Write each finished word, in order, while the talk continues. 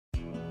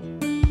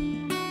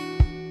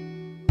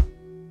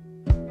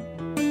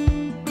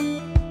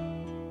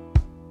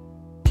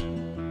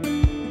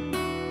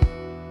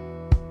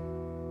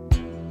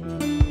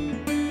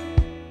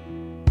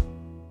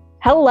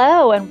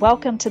Hello, and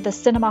welcome to the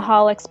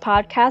Cinemaholics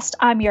podcast.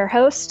 I'm your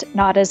host,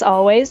 not as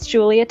always,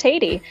 Julia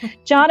Tatey.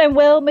 John and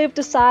Will moved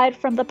aside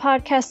from the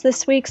podcast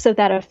this week so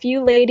that a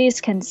few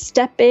ladies can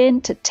step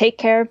in to take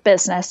care of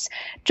business.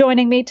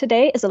 Joining me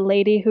today is a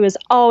lady who is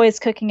always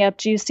cooking up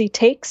juicy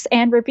takes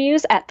and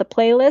reviews at The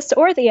Playlist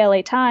or the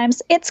LA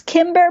Times. It's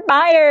Kimber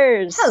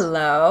Myers.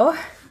 Hello.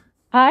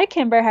 Hi,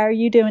 Kimber. How are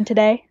you doing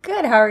today?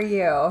 Good. How are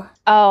you?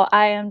 Oh,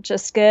 I am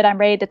just good. I'm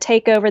ready to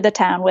take over the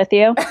town with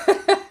you.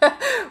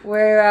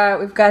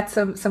 We've got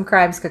some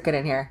crimes cooking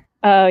in here.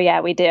 Oh,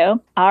 yeah, we do.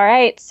 All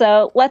right,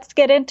 so let's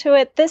get into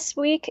it. This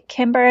week,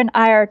 Kimber and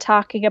I are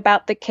talking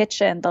about The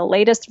Kitchen, the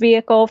latest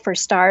vehicle for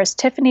stars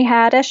Tiffany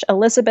Haddish,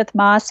 Elizabeth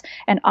Moss,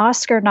 and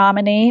Oscar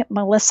nominee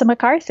Melissa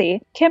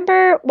McCarthy.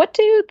 Kimber, what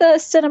do the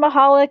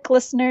Cinemaholic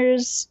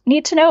listeners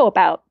need to know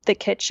about The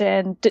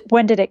Kitchen?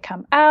 When did it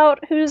come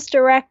out? Who's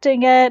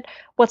directing it?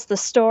 What's the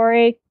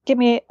story? Give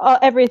me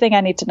everything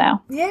I need to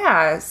know.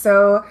 Yeah,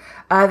 so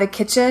The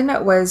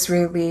Kitchen was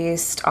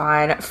released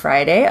on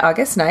Friday,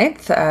 August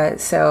 9th,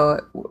 so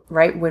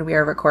right when we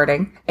are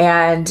recording.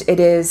 And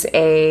it is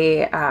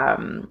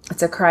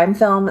it's a crime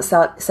film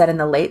set in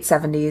the late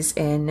 70s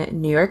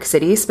in New York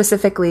City,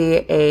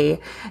 specifically a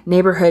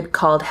neighborhood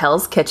called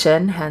Hell's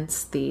Kitchen,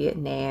 hence the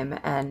name.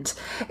 And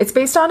it's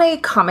based on a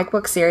comic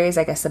book series,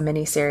 I guess a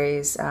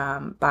mini-series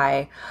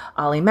by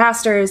Ollie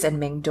Masters and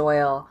Ming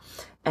Doyle.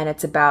 And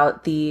it's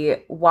about the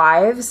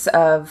wives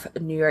of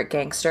New York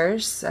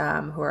gangsters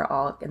who are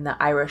all in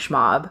the Irish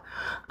mob,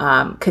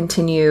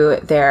 continue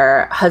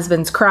their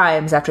husbands'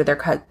 crimes after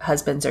their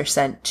husbands are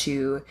sent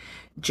to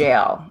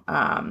jail.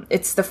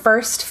 It's the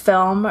first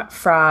film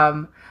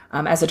from,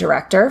 as a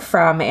director,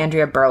 from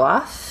Andrea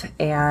Berloff.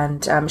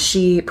 And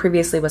she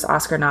previously was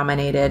Oscar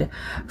nominated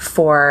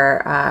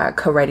for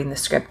co-writing the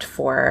script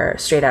for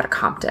Straight Outta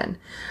Compton.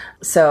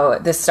 So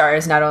this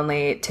stars not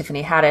only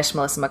Tiffany Haddish,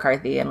 Melissa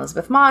McCarthy, and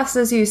Elizabeth Moss,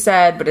 as you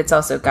said, but it's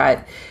also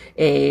got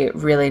a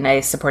really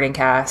nice supporting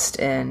cast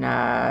in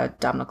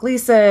Domhnall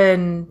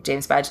Gleeson,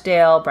 James Badge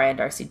Dale, Brian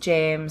Darcy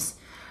James,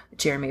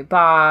 Jeremy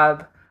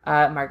Bobb,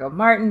 Margot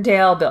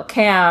Martindale, Bill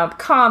Camp,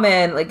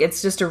 Common. Like,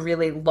 it's just a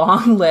really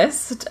long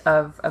list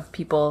of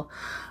people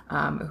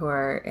who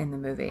are in the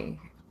movie.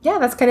 Yeah,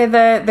 that's kind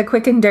of the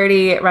quick and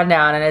dirty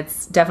rundown, and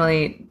it's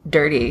definitely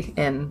dirty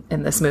in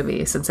this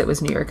movie since it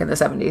was New York in the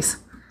 70s.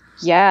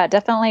 Yeah,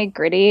 definitely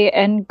gritty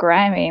and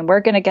grimy. We're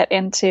going to get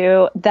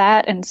into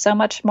that and so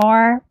much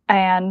more.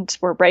 And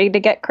we're ready to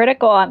get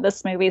critical on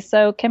this movie.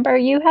 So, Kimber,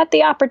 you had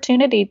the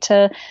opportunity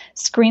to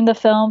screen the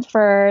film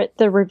for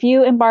the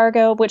review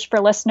embargo, which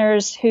for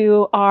listeners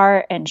who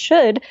are and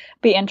should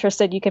be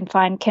interested, you can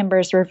find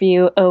Kimber's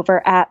review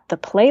over at The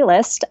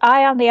Playlist.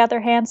 I, on the other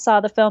hand,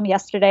 saw the film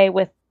yesterday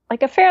with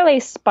like a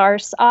fairly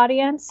sparse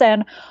audience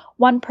and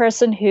one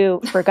person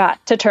who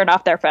forgot to turn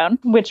off their phone,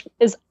 which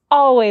is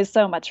always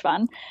so much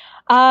fun.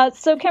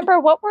 So, Kimber,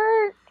 what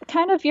were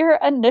kind of your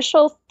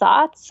initial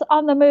thoughts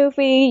on the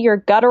movie, your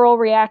guttural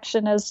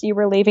reaction as you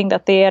were leaving the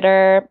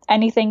theater?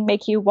 Anything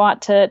make you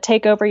want to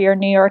take over your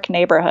New York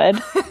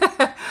neighborhood?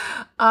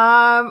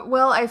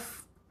 Well,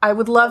 I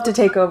would love to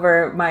take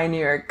over my New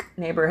York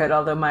neighborhood,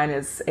 although mine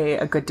is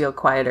a good deal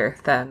quieter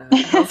than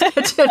Hell's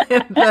Kitchen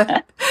in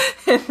the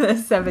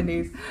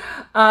 70s.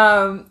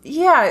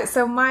 Yeah,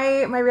 so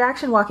my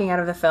reaction walking out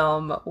of the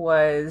film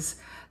was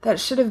that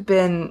should have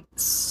been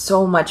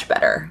so much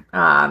better.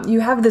 You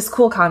have this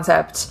cool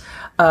concept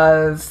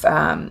of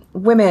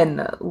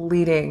women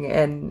leading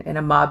in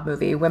a mob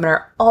movie. Women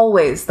are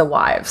always the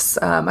wives.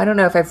 I don't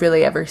know if I've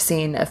really ever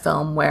seen a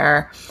film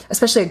where,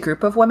 especially a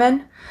group of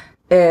women,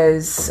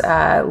 is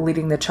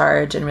leading the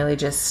charge and really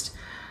just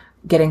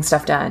getting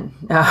stuff done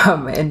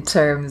in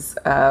terms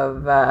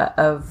of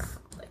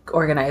like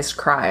organized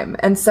crime.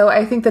 And so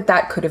I think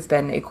that could have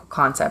been a cool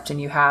concept.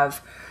 And you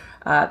have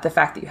the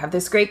fact that you have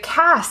this great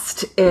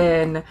cast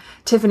in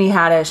Tiffany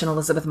Haddish and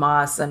Elizabeth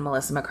Moss and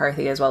Melissa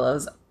McCarthy, as well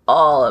as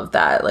all of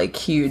that like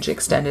huge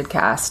extended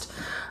cast,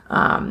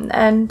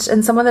 and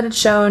someone that had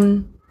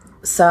shown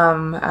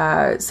some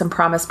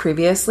promise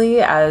previously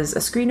as a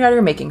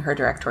screenwriter, making her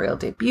directorial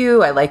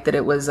debut. I like that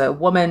it was a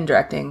woman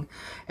directing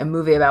a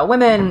movie about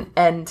women,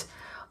 and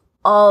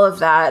all of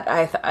that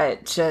I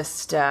thought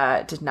just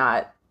did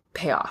not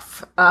pay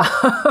off.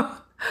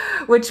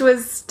 Which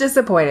was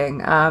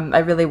disappointing. I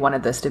really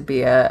wanted this to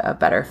be a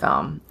better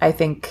film. I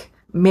think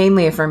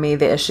mainly for me,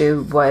 the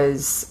issue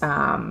was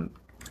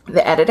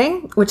the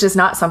editing, which is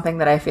not something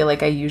that I feel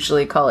like I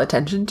usually call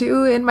attention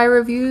to in my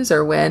reviews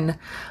or when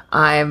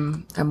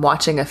I'm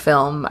watching a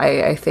film.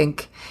 I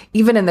think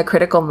even in the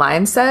critical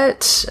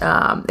mindset,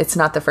 it's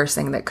not the first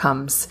thing that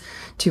comes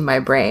to my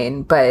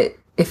brain. But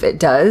if it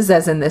does,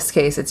 as in this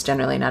case, it's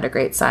generally not a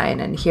great sign.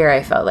 And here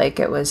I felt like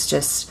it was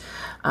just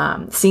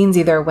scenes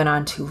either went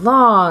on too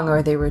long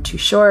or they were too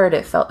short.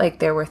 It felt like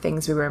there were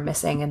things we were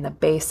missing in the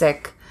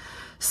basic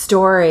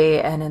story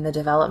and in the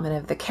development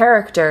of the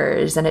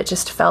characters, and it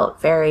just felt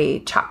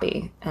very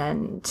choppy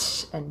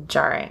and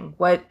jarring.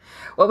 What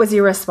was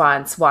your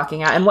response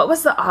walking out, and what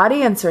was the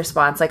audience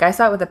response? Like, I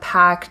saw it with a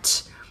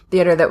packed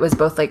theater that was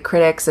both like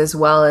critics as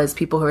well as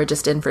people who were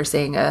just in for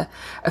seeing a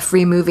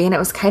free movie. And it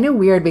was kind of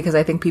weird because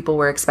I think people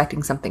were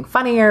expecting something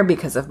funnier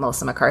because of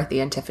Melissa McCarthy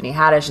and Tiffany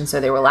Haddish. And so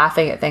they were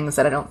laughing at things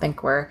that I don't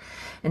think were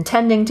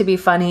intending to be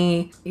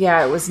funny.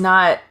 Yeah, it was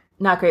not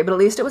great, but at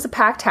least it was a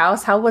packed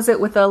house. How was it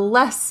with a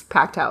less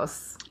packed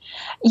house?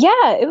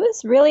 Yeah, it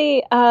was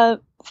really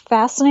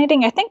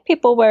fascinating. I think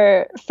people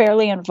were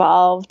fairly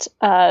involved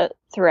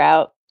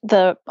throughout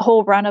the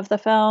whole run of the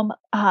film.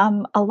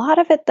 A lot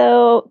of it,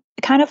 though,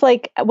 kind of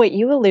like what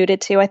you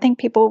alluded to, I think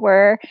people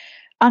were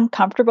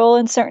uncomfortable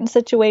in certain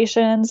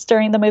situations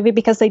during the movie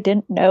because they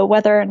didn't know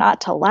whether or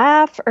not to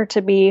laugh or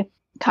to be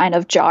kind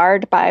of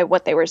jarred by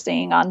what they were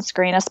seeing on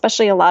screen,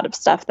 especially a lot of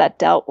stuff that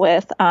dealt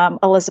with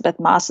Elizabeth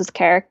Moss's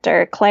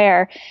character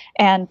Claire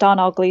and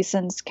Domhnall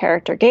Gleeson's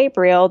character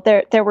Gabriel.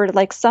 There were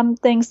like some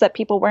things that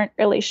people weren't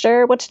really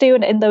sure what to do,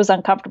 and in those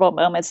uncomfortable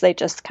moments, they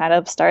just kind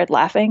of started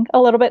laughing a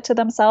little bit to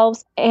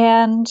themselves.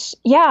 And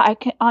yeah,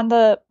 on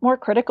the more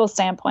critical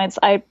standpoints,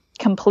 I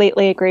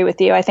completely agree with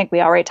you. I think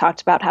we already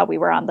talked about how we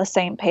were on the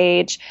same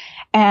page.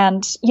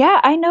 And yeah,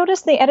 I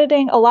noticed the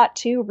editing a lot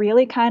too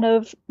really kind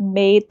of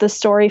made the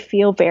story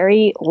feel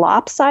very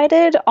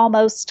lopsided,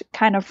 almost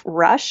kind of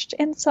rushed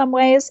in some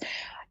ways.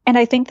 And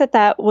I think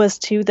that was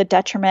to the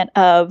detriment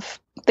of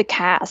the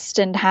cast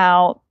and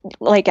how,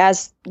 like,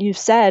 as you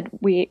said,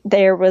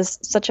 there was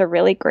such a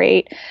really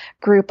great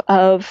group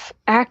of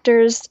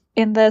actors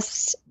in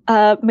this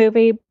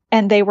movie,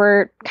 and they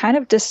were kind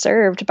of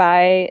disturbed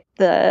by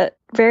the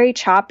very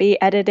choppy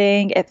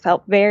editing. It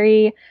felt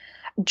very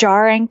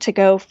jarring to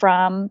go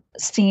from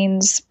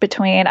scenes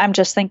between, I'm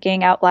just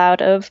thinking out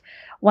loud of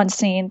one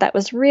scene that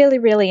was really,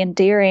 really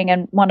endearing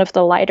and one of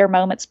the lighter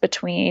moments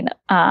between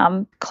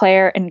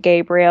Claire and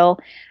Gabriel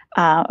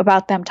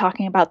about them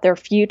talking about their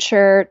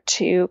future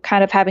to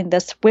kind of having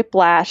this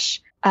whiplash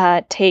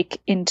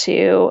take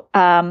into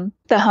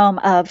the home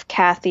of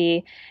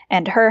Kathy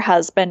and her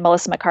husband,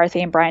 Melissa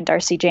McCarthy and Brian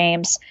Darcy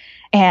James,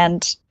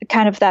 and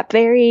kind of that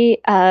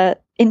very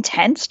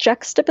intense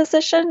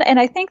juxtaposition. And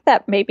I think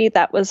that maybe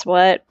that was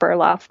what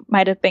Berloff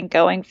might have been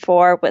going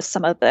for with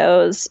some of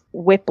those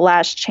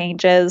whiplash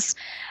changes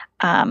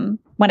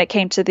when it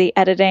came to the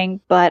editing.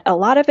 But a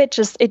lot of it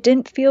it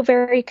didn't feel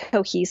very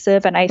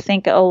cohesive. And I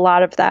think a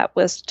lot of that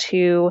was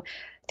to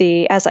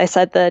as I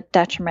said, the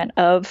detriment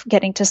of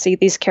getting to see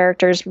these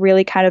characters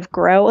really kind of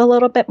grow a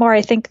little bit more.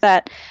 I think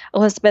that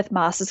Elizabeth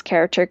Moss's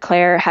character,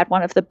 Claire, had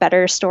one of the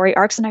better story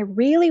arcs. And I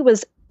really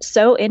was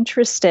so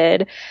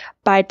interested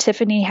by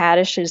Tiffany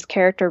Haddish's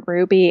character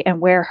Ruby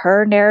and where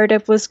her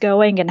narrative was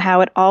going and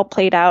how it all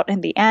played out in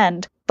the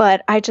end.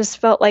 But I just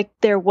felt like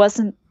there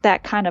wasn't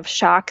that kind of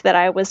shock that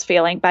I was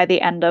feeling by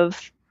the end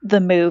of the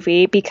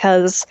movie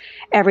because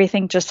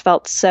everything just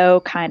felt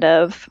so kind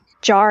of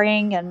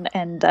jarring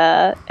and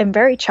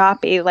very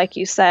choppy, like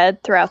you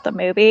said, throughout the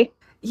movie.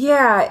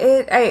 Yeah,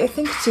 I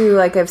think too,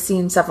 like I've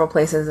seen several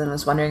places and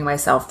was wondering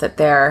myself that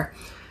there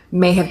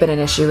may have been an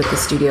issue with the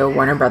studio,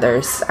 Warner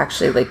Brothers,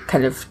 actually like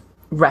kind of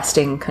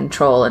wresting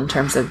control in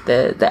terms of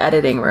the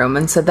editing room.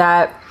 And so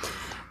that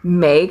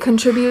may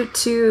contribute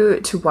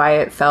to why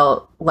it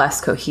felt less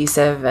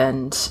cohesive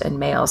and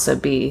may also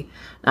be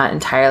not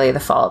entirely the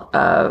fault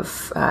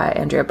of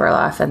Andrea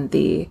Berloff and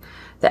the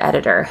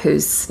editor,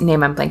 whose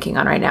name I'm blanking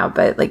on right now,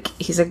 but like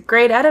he's a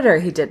great editor.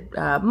 He did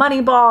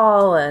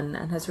Moneyball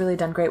and has really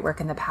done great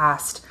work in the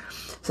past.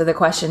 So the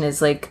question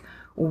is like,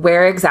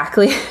 where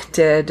exactly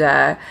did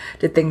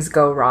things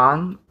go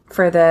wrong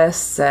for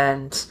this?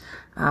 And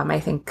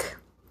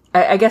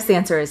I guess the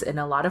answer is in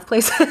a lot of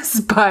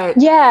places,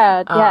 but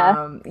yeah,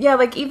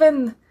 like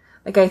even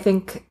like I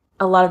think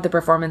a lot of the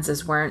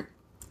performances weren't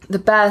the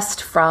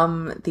best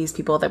from these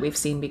people that we've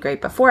seen be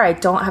great before. I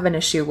don't have an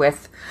issue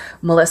with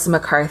Melissa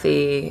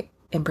McCarthy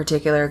in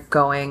particular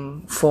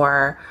going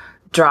for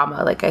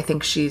drama. Like I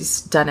think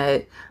she's done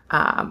it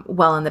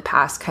well in the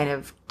past, kind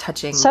of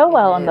touching so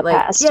well in the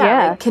past.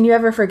 Yeah. Like, Can You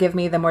Ever Forgive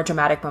Me? The more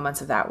dramatic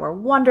moments of that were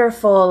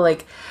wonderful.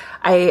 Like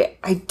I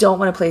don't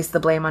want to place the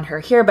blame on her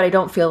here, but I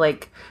don't feel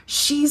like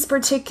she's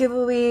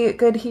particularly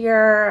good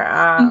here.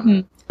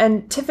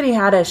 And Tiffany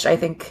Haddish, I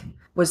think,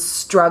 was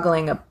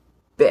struggling a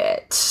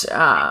bit.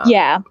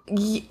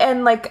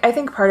 And like I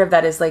think part of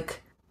that is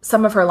like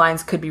some of her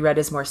lines could be read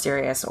as more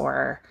serious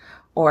or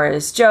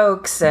as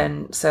jokes,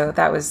 and so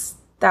that was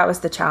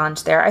the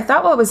challenge there. I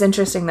thought what was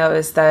interesting though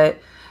is that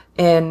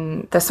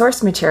in the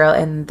source material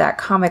in that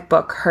comic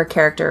book, her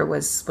character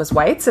was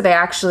white, so they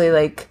actually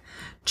like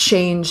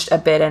changed a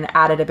bit and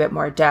added a bit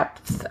more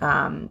depth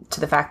to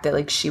the fact that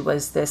like she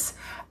was this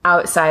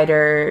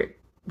outsider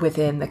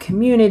within the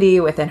community,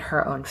 within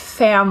her own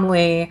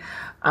family,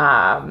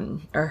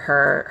 or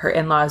her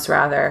in-laws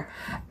rather.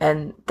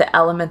 And the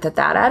element that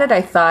added,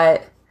 I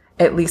thought,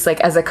 at least like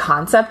as a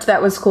concept,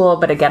 that was cool.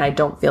 But again, I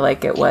don't feel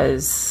like it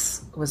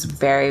was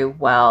very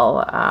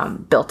well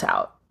built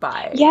out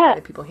by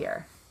the people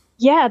here.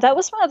 Yeah, that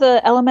was one of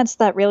the elements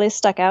that really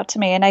stuck out to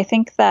me. And I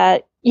think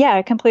that,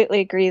 I completely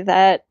agree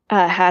that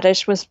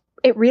Haddish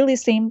it really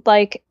seemed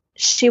like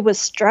she was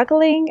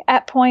struggling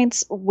at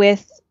points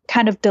with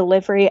kind of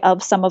delivery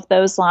of some of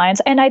those lines.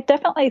 And I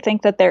definitely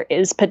think that there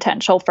is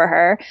potential for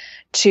her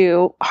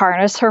to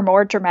harness her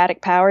more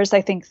dramatic powers.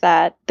 I think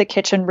that The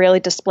Kitchen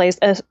really displays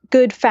a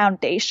good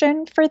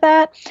foundation for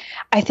that.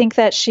 I think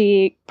that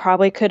she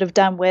probably could have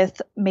done with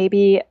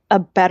maybe a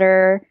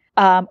better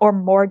or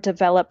more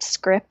developed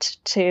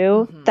script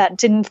too, that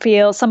didn't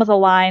feel, some of the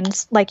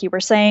lines, like you were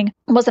saying,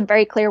 it wasn't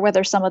very clear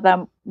whether some of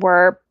them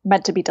were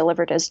meant to be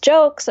delivered as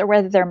jokes or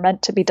whether they're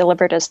meant to be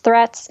delivered as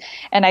threats.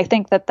 And I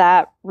think that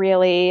that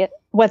really,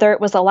 whether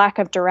it was a lack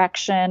of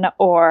direction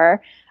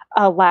or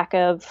a lack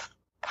of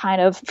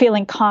kind of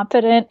feeling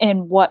confident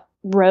in what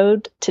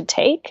road to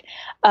take,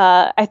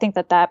 I think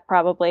that that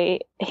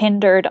probably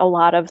hindered a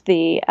lot of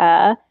the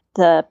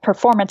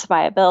performance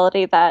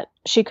viability that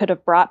she could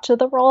have brought to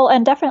the role,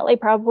 and definitely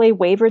probably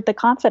wavered the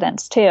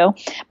confidence too.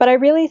 But I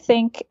really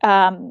think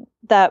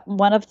that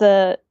one of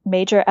the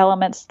major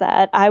elements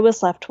that I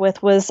was left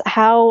with was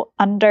how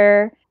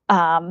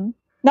not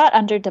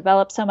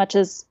underdeveloped so much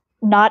as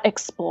not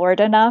explored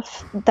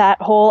enough,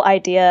 that whole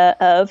idea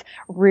of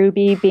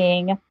Ruby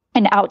being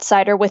an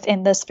outsider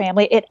within this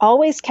family. It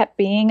always kept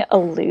being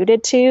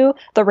alluded to,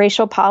 the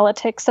racial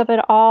politics of it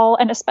all,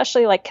 and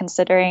especially like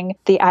considering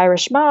the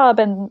Irish mob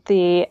and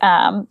the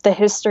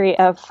history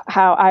of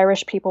how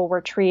Irish people were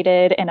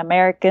treated in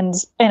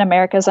America's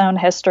own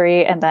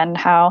history, and then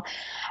how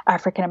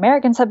African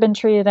Americans have been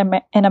treated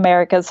in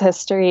America's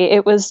history.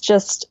 It was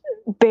just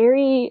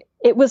very.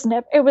 It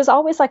was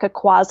always like a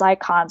quasi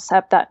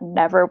concept that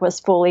never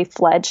was fully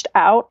fledged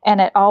out, and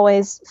it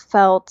always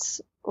felt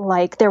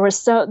like there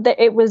was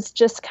it was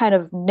just kind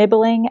of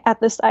nibbling at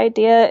this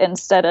idea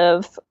instead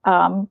of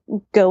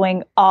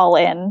going all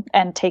in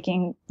and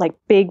taking like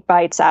big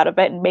bites out of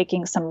it and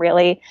making some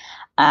really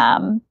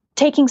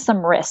taking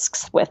some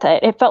risks with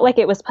it. It felt like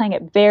it was playing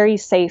it very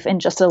safe and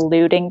just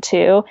alluding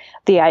to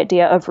the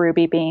idea of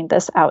Ruby being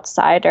this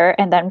outsider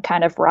and then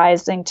kind of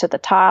rising to the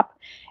top,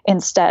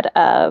 instead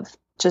of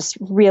just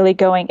really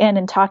going in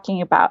and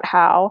talking about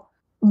how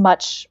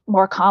much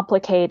more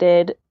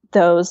complicated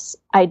those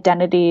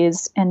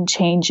identities and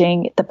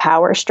changing the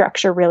power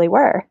structure really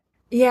were.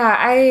 Yeah,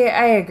 I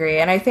agree.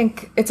 And I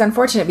think it's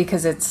unfortunate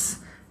because it's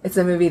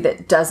a movie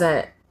that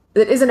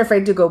isn't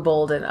afraid to go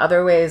bold in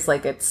other ways.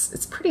 Like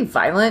it's pretty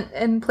violent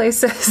in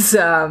places.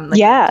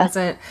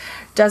 It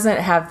doesn't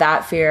have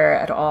that fear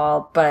at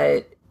all,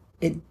 but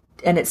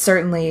it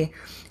certainly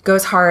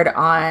goes hard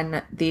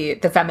on the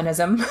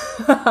feminism.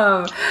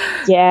 And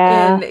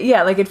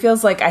like it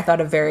feels like, I thought,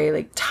 a very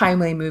like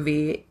timely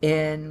movie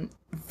in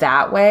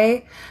that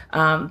way,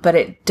 but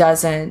it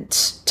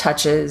doesn't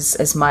touches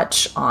as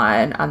much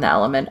on the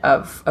element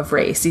of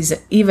race,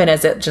 even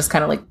as it just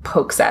kind of like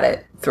pokes at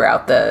it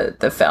throughout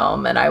the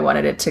film. And I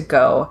wanted it to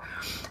go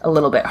a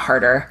little bit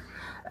harder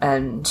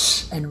and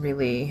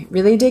really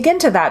really dig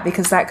into that,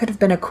 because that could have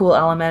been a cool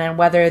element. And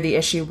whether the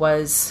issue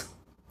was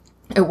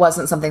it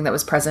wasn't something that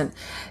was present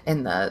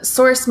in the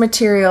source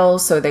material,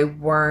 so they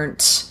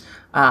weren't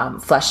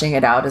fleshing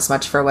it out as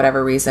much for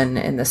whatever reason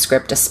in the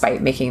script,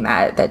 despite making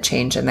that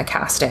change in the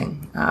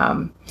casting.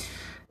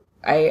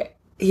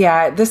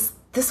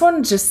 This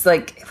one just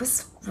like, it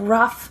was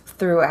rough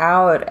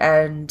throughout,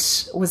 and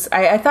was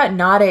I thought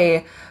not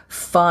a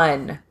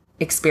fun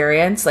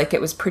experience. Like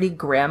it was pretty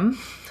grim.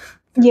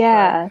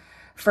 Yeah.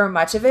 For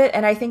much of it.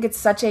 And I think it's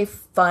such a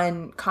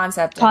fun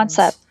concept.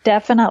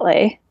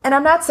 Definitely. And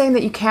I'm not saying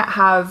that you can't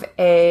have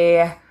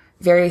a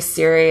very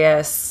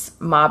serious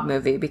mob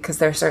movie, because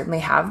there certainly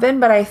have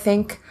been, but I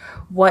think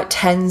what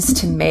tends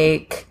to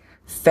make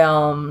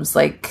films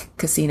like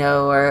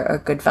Casino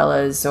or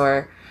Goodfellas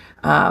or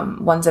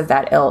ones of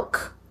that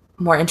ilk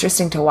more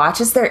interesting to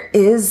watch is there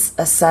is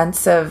a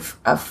sense of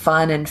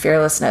fun and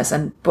fearlessness,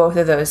 and both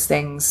of those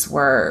things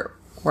were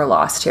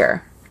lost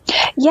here.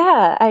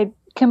 Yeah, I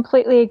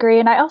completely agree.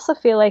 And I also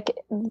feel like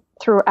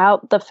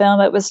throughout the film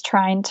it was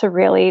trying to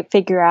really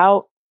figure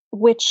out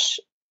which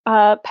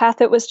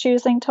path it was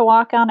choosing to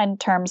walk on, in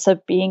terms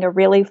of being a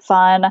really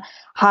fun,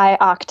 high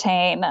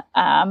octane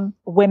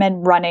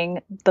women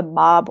running the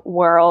mob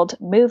world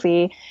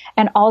movie,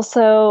 and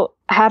also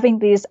having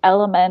these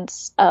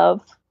elements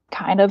of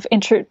kind of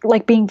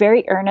like being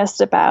very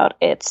earnest about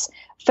its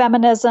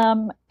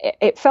feminism.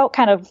 It felt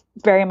kind of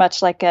very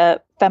much like a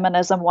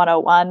feminism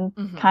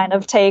 101 kind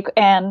of take,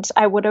 and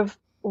I would have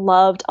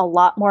loved a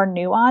lot more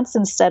nuance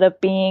instead of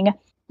being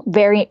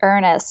very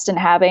earnest and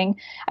having,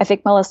 I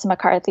think Melissa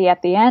McCarthy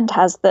at the end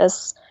has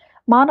this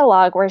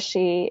monologue where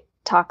she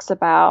talks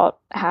about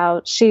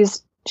how she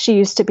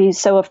used to be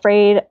so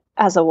afraid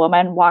as a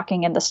woman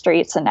walking in the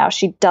streets, and now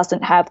she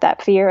doesn't have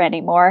that fear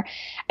anymore.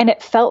 And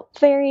it felt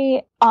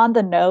very on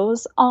the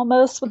nose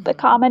almost with the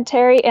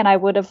commentary, and I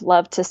would have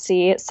loved to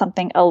see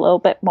something a little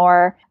bit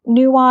more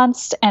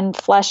nuanced and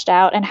fleshed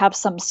out, and have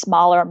some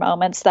smaller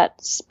moments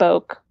that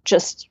spoke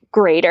just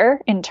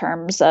greater in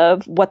terms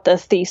of what the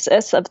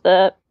thesis of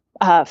the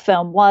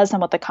film was and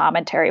what the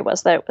commentary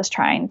was that it was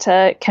trying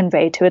to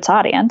convey to its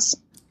audience.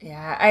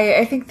 Yeah,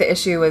 I think the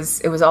issue was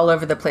it was all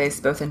over the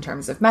place, both in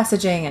terms of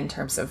messaging, in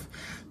terms of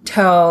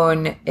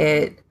tone.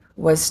 It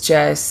was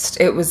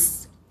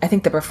I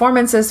think the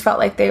performances felt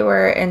like they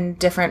were in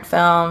different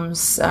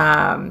films.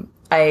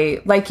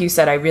 Like you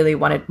said, I really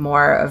wanted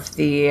more of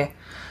the,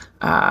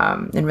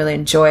 and really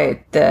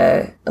enjoyed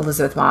the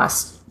Elizabeth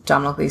Moss,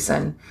 Domhnall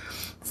Gleeson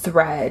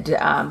thread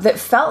that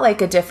felt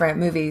like a different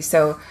movie.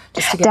 So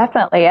just to give,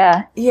 definitely,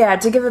 yeah,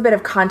 to give a bit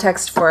of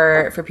context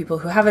for people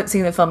who haven't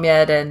seen the film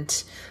yet,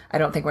 and I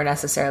don't think we're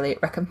necessarily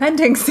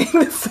recommending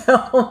seeing the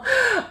film,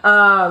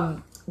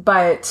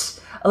 but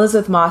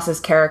Elizabeth Moss's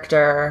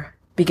character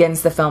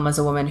begins the film as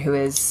a woman who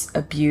is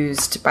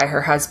abused by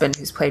her husband,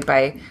 who's played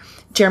by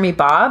Jeremy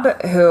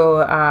Bobb, who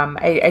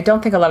I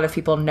don't think a lot of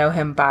people know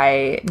him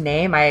by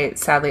name. I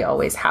sadly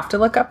always have to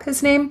look up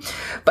his name,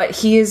 but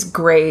he is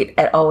great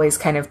at always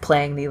kind of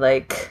playing the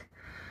like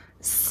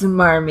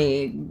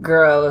smarmy,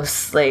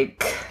 gross,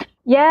 like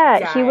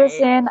guy. He was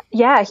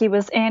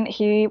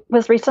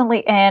recently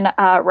in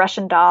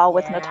Russian Doll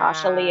with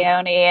Natasha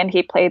Lyonne, and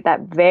he played that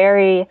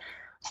very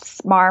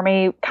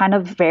smarmy, kind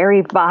of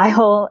very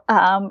vile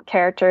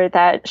character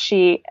that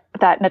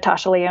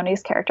Natasha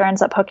Lyonne's character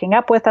ends up hooking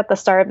up with at the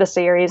start of the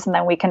series, and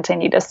then we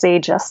continue to see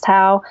just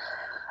how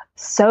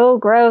so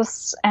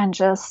gross and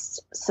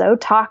just so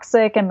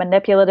toxic and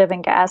manipulative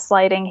and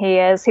gaslighting he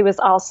is. He was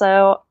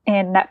also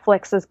in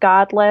Netflix's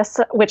Godless,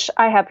 which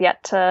I have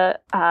yet to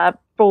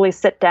fully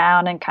sit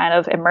down and kind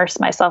of immerse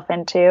myself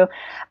into.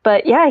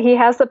 But yeah, he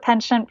has a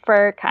penchant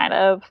for kind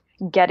of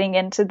getting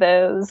into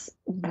those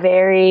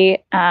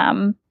very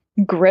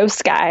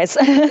gross guys.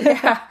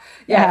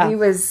 Yeah, he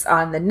was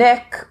on The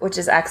Knick, which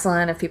is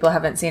excellent if people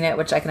haven't seen it,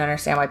 which I can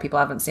understand why people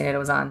haven't seen it. It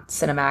was on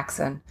Cinemax,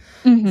 and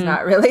it's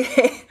not really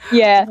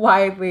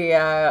widely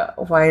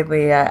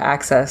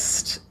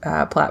accessed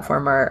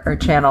platform or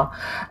channel.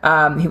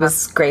 He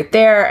was great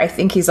there. I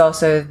think he's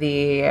also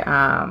the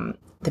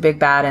big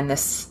bad in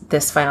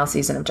this final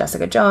season of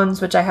Jessica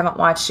Jones, which I haven't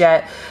watched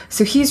yet.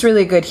 So he's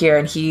really good here,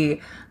 and he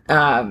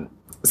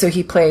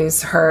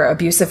plays her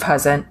abusive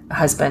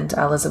husband,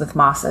 Elizabeth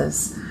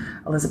Moss's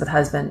abusive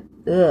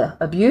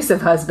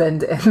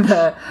husband in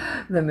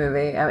the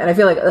movie. And I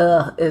feel like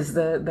is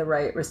the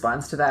right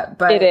response to that.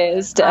 But it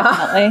is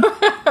definitely.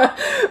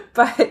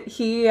 But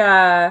he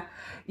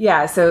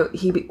so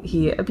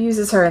he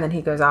abuses her, and then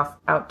he goes off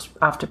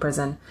to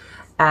prison.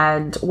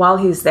 And while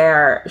he's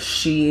there,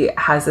 she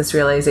has this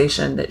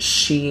realization that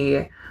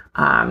she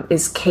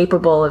is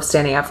capable of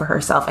standing up for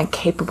herself and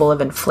capable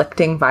of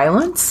inflicting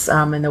violence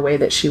in the way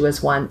that she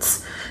was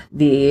once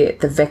the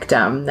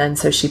victim. And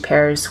so she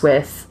pairs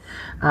with,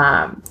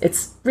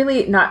 it's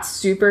really not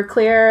super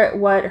clear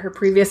what her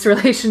previous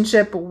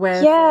relationship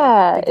with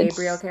the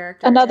Gabriel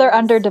character another is.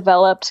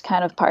 Underdeveloped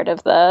kind of part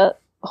of the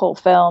whole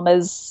film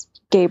is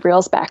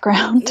Gabriel's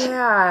background.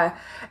 Yeah.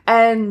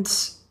 And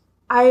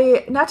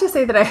not to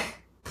say that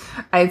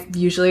I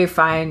usually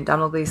find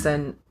Domhnall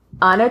Gleeson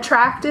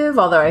unattractive,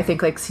 although I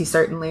think like he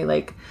certainly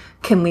like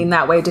can lean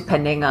that way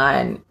depending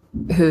on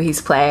who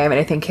he's playing. I mean,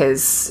 I think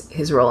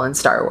his role in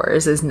Star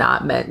Wars is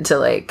not meant to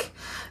like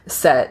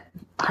set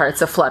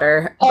hearts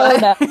aflutter.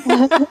 But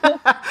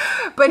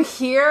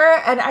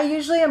here, and I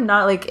usually am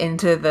not like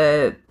into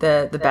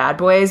the bad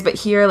boys, but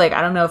here, like,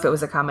 I don't know if it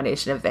was a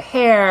combination of the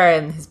hair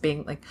and his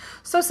being like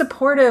so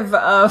supportive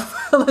of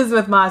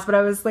Elizabeth Moss, but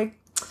I was like,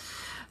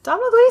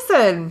 Domhnall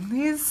Gleeson,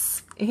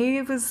 he's a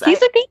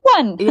good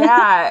one.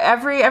 Yeah,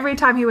 every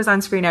time he was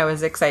on screen, I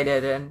was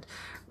excited and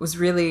was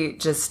really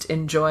just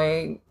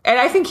enjoying. And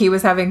I think he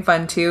was having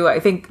fun too. I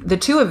think the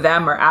two of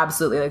them are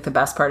absolutely like the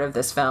best part of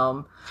this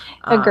film.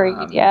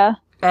 Agreed. Yeah.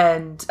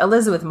 And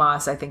Elizabeth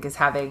Moss, I think, is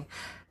having,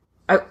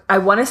 I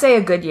want to say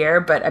a good year,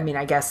 but I mean,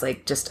 I guess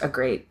like just a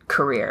great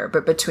career.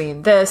 But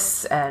between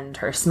this and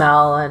Her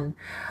Smell and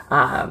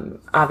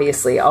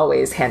obviously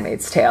always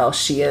Handmaid's Tale,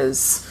 she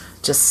is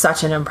just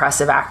such an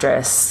impressive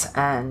actress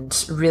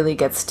and really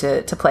gets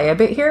to play a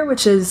bit here,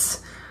 which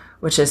is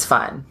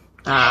fun.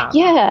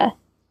 Yeah.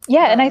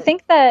 And I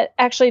think that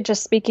actually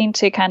just speaking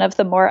to kind of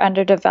the more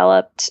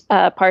underdeveloped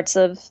parts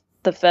of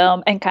the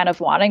film and kind of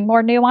wanting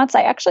more nuance,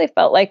 I actually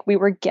felt like we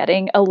were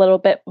getting a little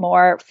bit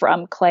more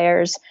from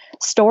Claire's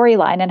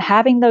storyline and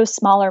having those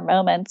smaller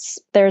moments.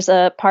 There's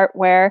a part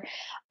where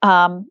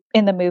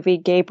in the movie,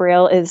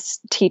 Gabriel is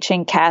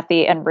teaching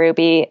Kathy and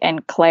Ruby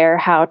and Claire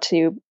how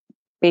to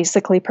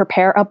basically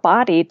prepare a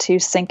body to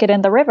sink it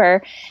in the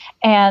river.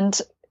 And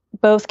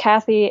both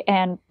Kathy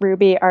and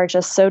Ruby are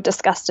just so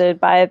disgusted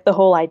by the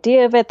whole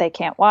idea of it. They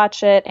can't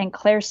watch it. And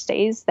Claire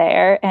stays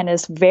there and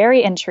is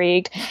very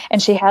intrigued.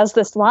 And she has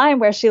this line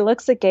where she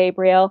looks at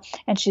Gabriel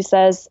and she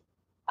says,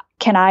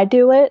 "Can I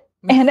do it?"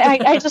 And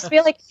I just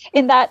feel like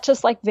in that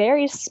just like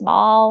very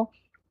small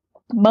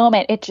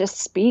moment, it just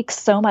speaks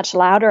so much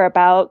louder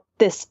about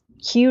this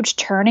huge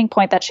turning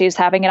point that she's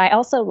having. And I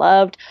also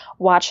loved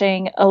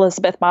watching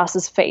Elizabeth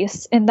Moss's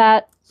face in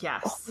that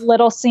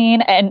little scene,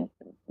 and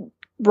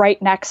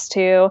right next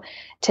to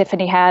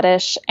Tiffany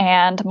Haddish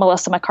and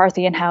Melissa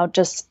McCarthy, and how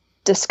just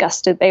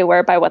disgusted they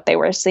were by what they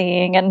were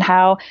seeing and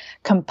how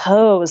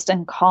composed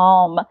and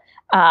calm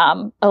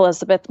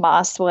Elizabeth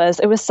Moss was.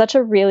 It was such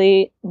a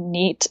really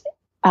neat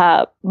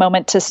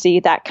moment to see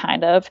that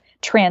kind of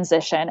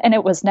transition. And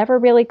it was never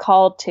really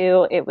called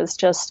to, it was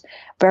just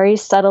very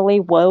subtly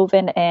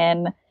woven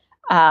in.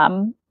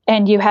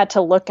 And you had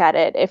to look at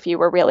it if you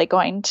were really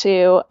going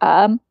to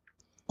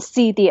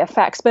see the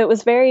effects. But it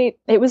was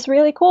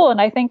really cool.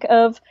 And I think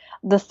of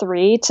the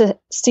three, to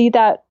see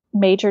that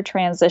major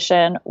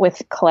transition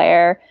with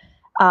Claire,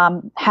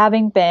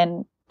 having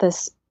been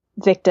this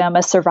victim,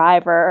 a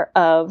survivor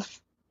of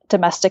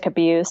domestic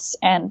abuse,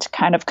 and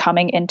kind of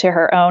coming into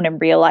her own and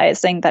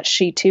realizing that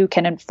she too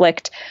can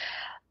inflict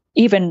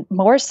even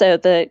more so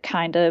the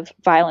kind of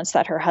violence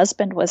that her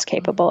husband was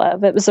capable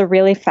of. It was a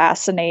really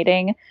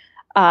fascinating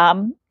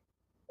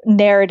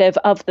narrative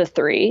of the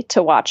three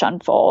to watch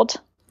unfold.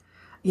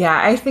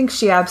 Yeah, I think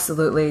she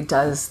absolutely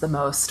does the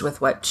most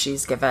with what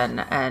she's given,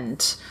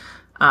 and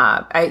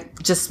I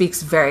just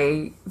speaks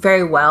very,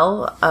 very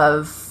well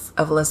of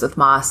Elisabeth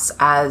Moss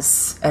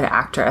as an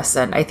actress,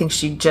 and I think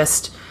she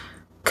just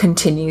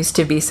continues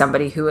to be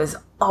somebody who is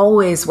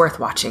always worth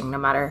watching, no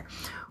matter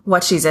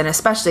what she's in.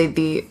 Especially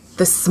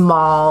the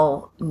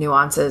small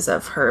nuances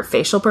of her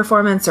facial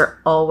performance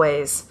are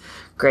always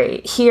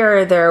great.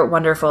 Here, they're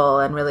wonderful,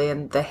 and really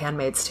in The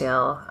Handmaid's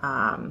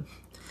Tale,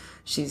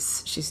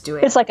 she's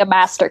doing. It's like a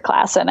master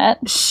class in it.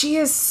 She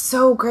is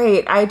so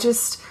great.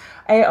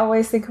 I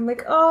always think, I'm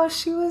like, oh,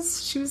 she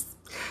was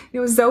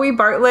Zoe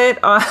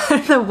Bartlett on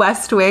The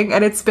West Wing,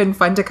 and it's been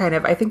fun to kind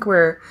of, I think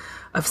we're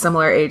of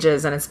similar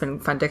ages, and it's been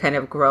fun to kind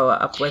of grow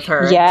up with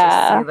her.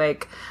 Yeah. And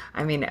just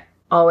see,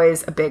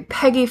 always a big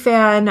Peggy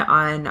fan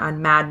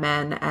on Mad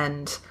Men,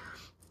 and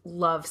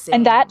love seeing.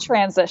 And that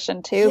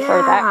transition too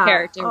for that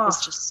character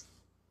was just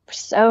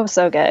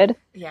so good.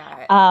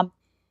 Yeah.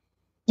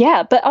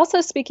 Yeah, but also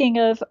speaking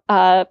of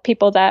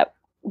people that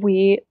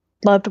we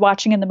loved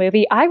watching in the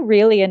movie, I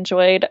really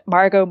enjoyed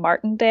Margot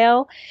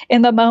Martindale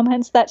in the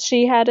moments that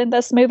she had in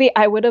this movie.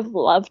 I would have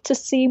loved to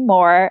see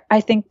more.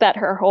 I think that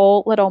her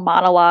whole little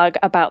monologue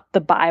about the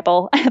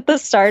Bible at the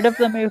start of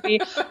the movie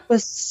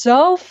was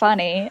so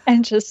funny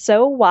and just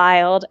so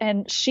wild.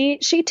 And she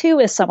too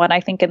is someone,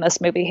 I think, in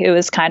this movie who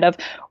is kind of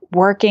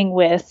working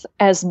with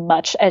as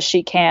much as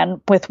she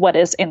can with what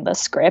is in the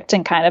script,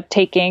 and kind of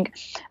taking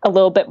a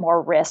little bit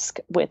more risk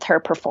with her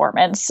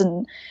performance,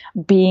 and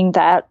being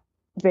that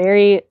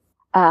very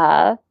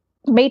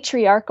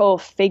matriarchal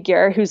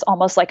figure who's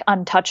almost like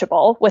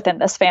untouchable within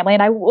this family.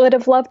 And I would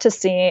have loved to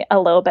see a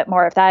little bit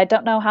more of that. I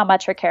don't know how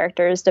much her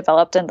character is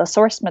developed in the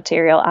source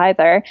material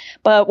either,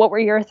 but what were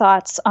your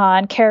thoughts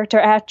on character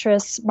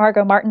actress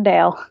Margot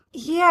Martindale?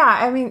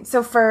 Yeah,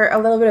 so for a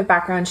little bit of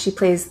background, she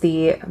plays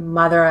the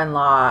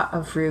mother-in-law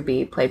of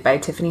Ruby, played by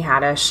Tiffany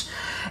Haddish,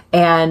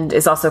 and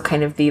is also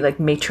kind of the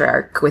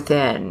matriarch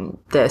within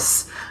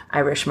this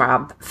Irish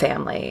mob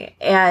family.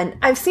 And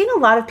I've seen a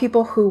lot of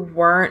people who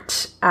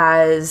weren't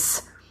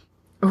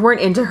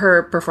into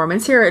her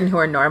performance here, and who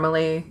are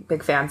normally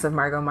big fans of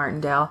Margot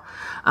Martindale,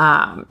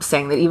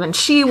 saying that even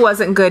she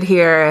wasn't good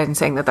here, and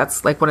saying that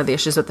that's one of the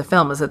issues with the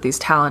film, is that these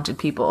talented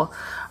people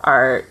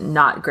are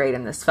not great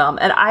in this film.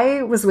 And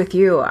I was with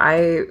you.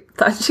 I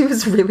thought she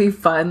was really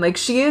fun.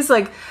 She is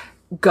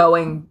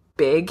going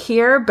big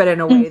here, but in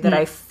a way that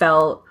I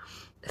felt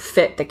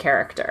fit the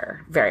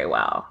character very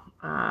well.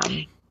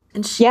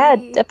 And she, yeah,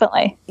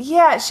 definitely.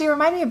 Yeah, she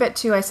reminded me a bit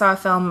too. I saw a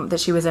film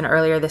that she was in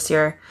earlier this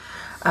year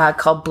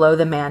called Blow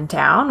the Man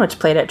Down, which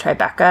played at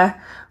Tribeca,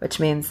 which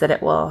means that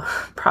it will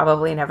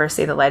probably never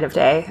see the light of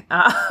day.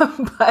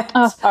 But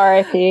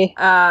R.I.P.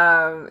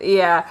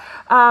 Yeah.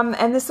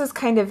 And this was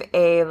kind of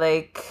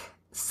a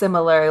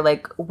similar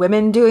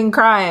women doing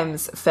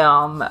crimes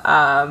film.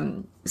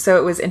 So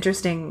it was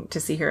interesting to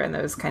see her in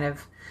those kind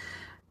of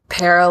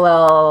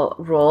parallel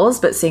roles,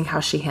 but seeing how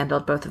she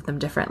handled both of them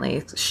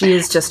differently. She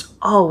is just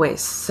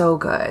always so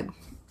good.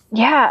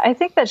 Yeah, I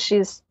think that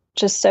she's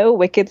just so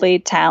wickedly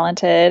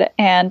talented.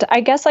 And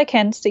I guess I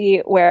can see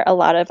where a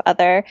lot of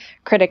other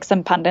critics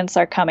and pundits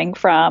are coming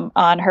from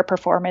on her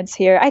performance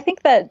here. I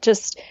think that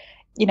just,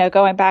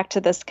 going back to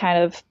this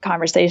kind of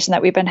conversation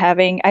that we've been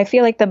having, I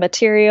feel like the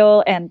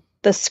material and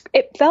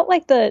it felt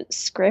like the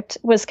script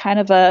was kind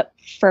of a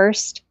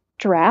first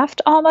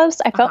draft almost.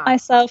 I felt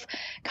myself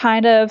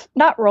kind of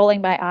not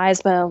rolling my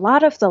eyes, but a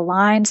lot of the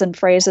lines and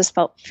phrases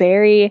felt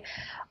very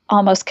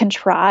almost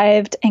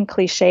contrived and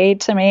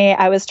cliched to me.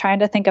 I was trying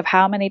to think of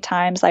how many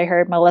times I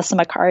heard Melissa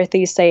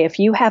McCarthy say, "If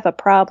you have a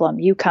problem,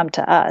 you come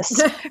to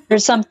us," or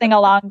something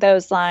along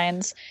those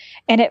lines.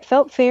 And it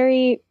felt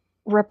very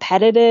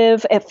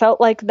repetitive. It felt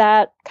like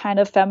that kind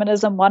of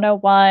feminism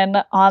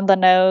 101 on the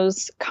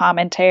nose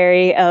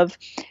commentary of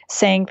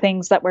saying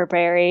things that were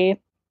very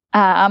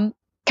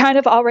kind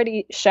of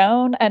already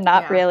shown and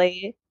not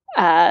really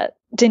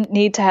didn't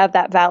need to have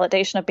that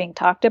validation of being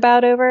talked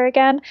about over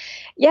again.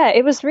 Yeah,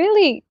 I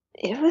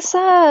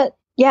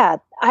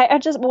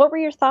just, what were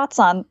your thoughts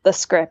on the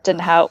script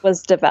and how it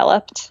was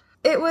developed?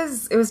 It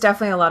was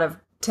definitely a lot of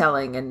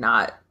telling and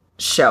not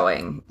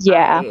showing.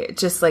 Yeah.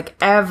 Just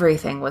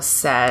everything was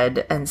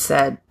said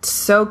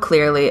so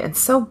clearly and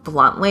so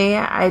bluntly.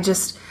 I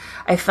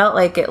felt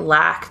like it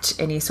lacked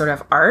any sort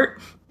of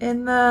art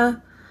in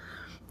the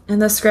in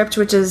the script,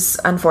 which is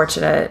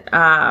unfortunate.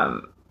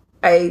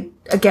 I,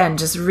 again,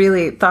 just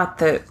really thought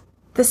that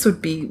this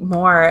would be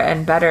more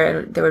and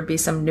better. There would be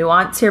some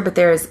nuance here, but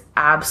there is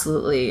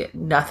absolutely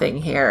nothing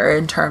here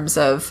in terms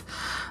of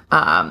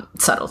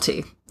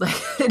subtlety. Like,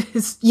 it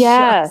is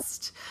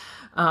just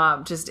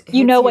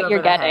you know what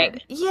you're getting.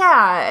 Head.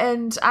 Yeah,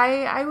 and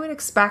I would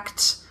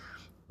expect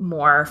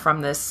more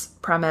from this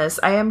premise.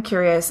 I am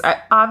curious.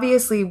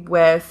 Obviously,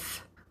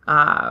 with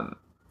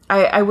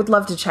I would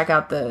love to check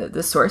out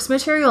the source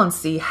material and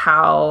see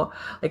how,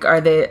 like, are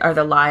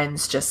the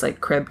lines just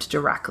like cribbed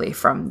directly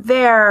from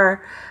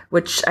there,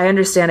 which I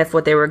understand if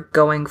what they were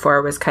going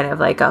for was kind of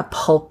like a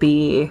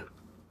pulpy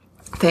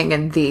thing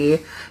in the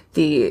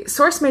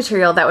source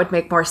material, that would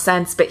make more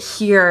sense. But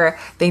here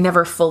they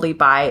never fully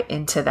buy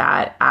into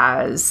that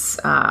as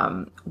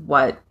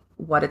what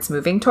it's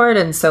moving toward.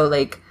 And so,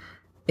 like,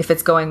 if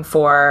it's going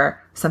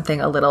for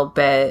something a little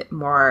bit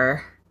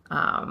more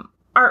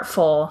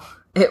artful,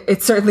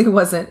 it certainly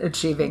wasn't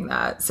achieving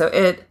that. So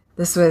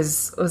this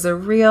was a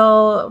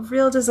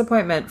real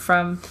disappointment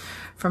from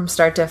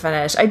start to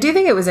finish. I do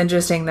think it was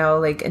interesting though,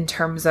 like in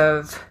terms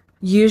of,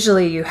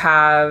 usually you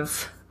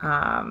have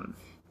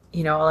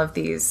all of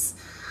these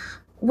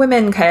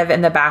women kind of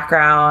in the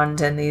background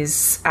and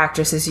these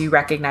actresses you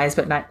recognize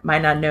but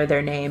might not know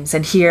their names.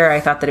 And here I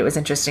thought that it was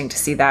interesting to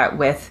see that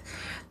with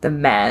the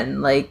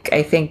men. Like,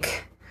 I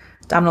think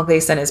Domhnall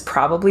Gleeson is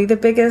probably the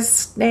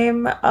biggest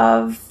name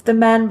of the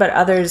men, but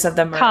others of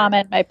them are...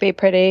 Common might be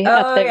pretty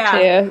up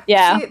there too.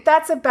 Yeah. See,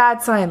 that's a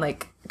bad sign.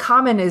 Like,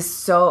 Common is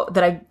so...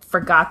 that I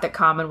forgot that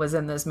Common was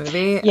in this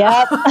movie.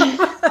 Yep.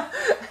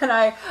 And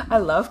I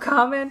love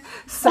Common.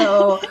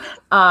 So,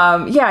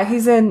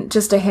 he's in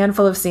just a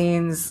handful of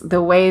scenes.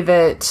 The way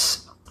that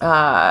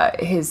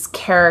his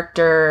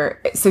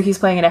character... So he's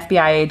playing an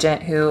FBI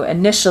agent who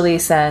initially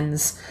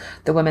sends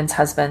the women's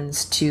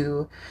husbands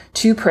to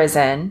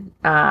prison.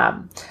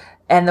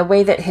 And the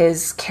way that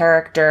his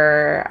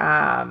character,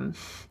 I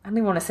don't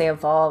even want to say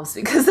evolves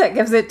because that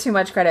gives it too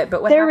much credit,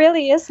 but there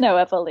really is no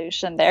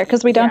evolution there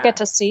because we don't get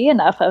to see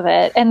enough of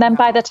it. And then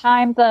by the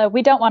time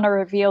we don't want to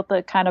reveal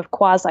the kind of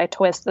quasi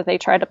twist that they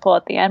try to pull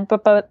at the end,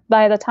 but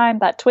by the time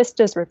that twist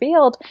is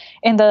revealed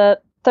in the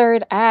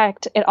third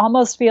act, it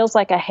almost feels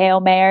like a Hail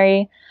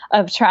Mary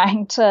of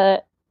trying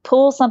to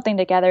pull something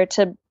together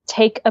to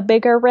take a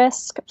bigger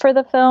risk for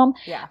the film.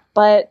 Yeah.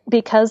 But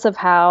because of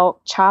how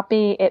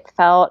choppy it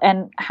felt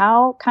and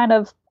how kind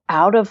of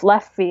out of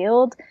left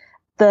field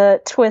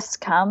the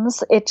twist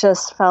comes, it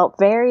just felt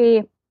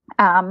very,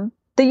 the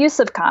use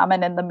of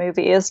Common in the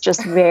movie is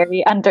just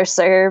very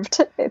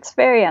underserved. It's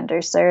very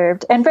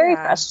underserved and very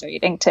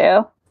frustrating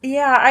too.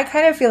 Yeah, I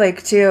kind of feel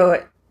like too,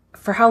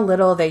 for how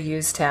little they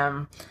used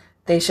him,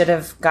 they should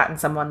have gotten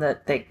someone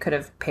that they could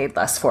have paid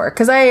less for.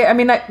 Because I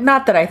mean,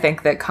 not that I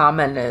think that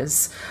Common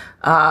is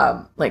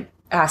like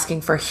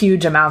asking for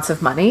huge amounts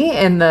of money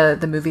in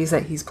the movies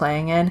that he's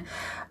playing in.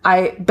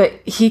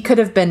 But he could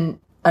have been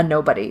a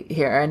nobody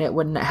here, and it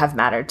wouldn't have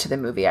mattered to the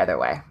movie either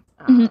way.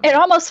 It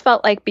almost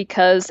felt like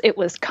because it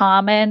was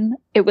Common,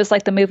 it was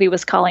like the movie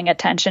was calling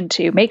attention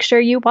to make sure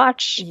you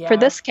watch for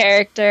this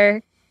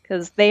character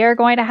because they are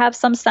going to have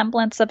some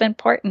semblance of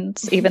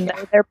importance, even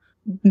though they're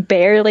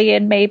barely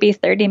in maybe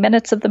 30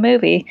 minutes of the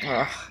movie.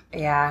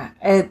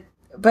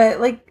 But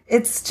like,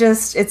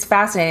 it's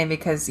fascinating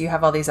because you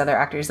have all these other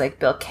actors like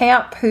Bill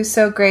Camp, who's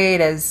so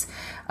great as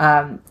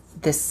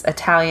this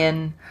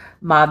Italian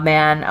mob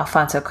man,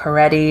 Alfonso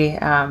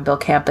Cuarón. Bill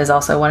Camp is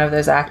also one of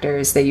those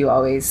actors that you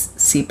always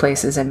see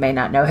places and may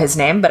not know his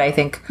name, but I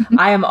think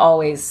I am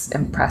always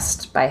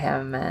impressed by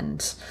him.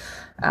 And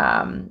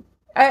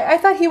I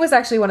thought he was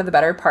actually one of the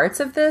better parts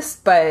of this,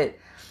 but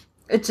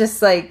it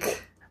just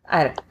like...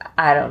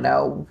 I don't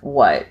know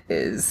what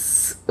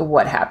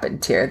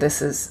happened here.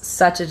 This is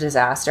such a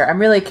disaster. I'm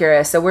really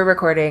curious. So we're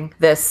recording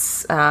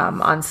this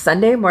on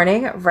Sunday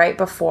morning, right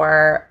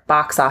before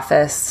box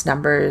office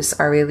numbers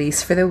are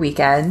released for the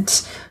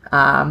weekend,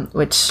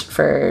 which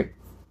for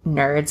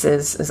nerds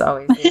is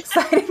always an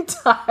exciting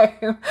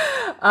time.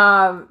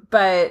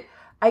 But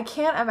I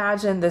can't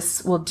imagine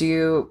this will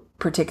do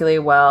particularly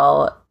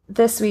well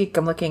this week.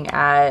 I'm looking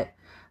at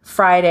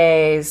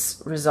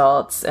Friday's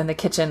results, and The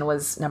Kitchen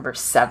was number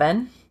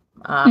 7.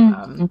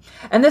 And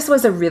this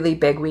was a really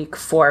big week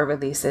for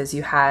releases.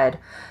 You had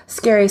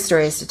Scary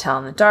Stories to Tell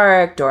in the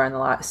Dark, Dora and the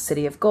Lost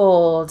City of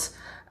Gold,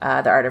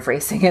 The Art of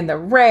Racing in the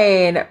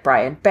Rain,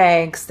 Brian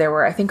Banks. There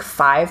were, I think,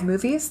 5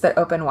 movies that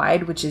opened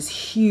wide, which is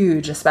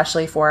huge,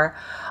 especially for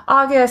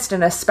August,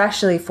 and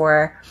especially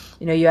for,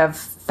 you have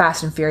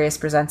Fast and Furious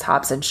Presents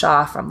Hobbs and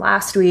Shaw from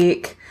last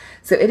week.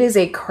 So it is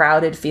a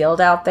crowded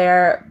field out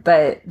there,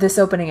 but this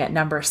opening at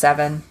number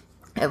 7,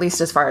 at least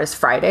as far as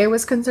Friday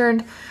was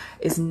concerned,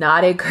 is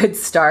not a good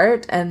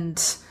start. And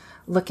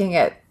looking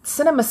at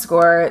Cinema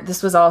Score,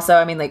 this was also,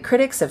 I mean, like,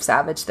 critics have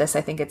savaged this.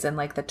 I think it's in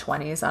like the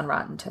 20s on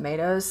Rotten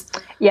Tomatoes.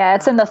 Yeah,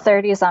 it's in the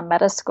 30s on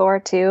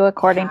Metascore too,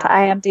 according to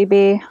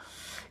IMDb.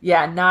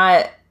 Yeah,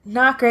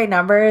 not great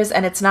numbers.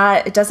 And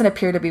it doesn't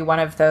appear to be one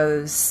of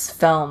those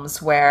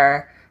films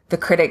where the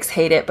critics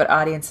hate it, but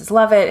audiences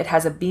love it. It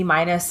has a B-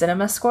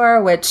 cinema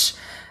score, which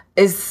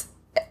is,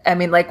 I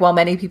mean, like, while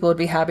many people would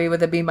be happy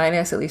with a B-,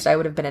 at least I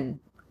would have been in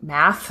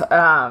math.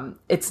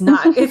 It's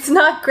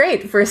not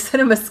great for a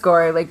cinema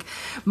score. Like,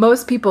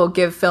 most people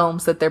give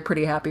films that they're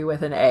pretty happy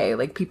with an A.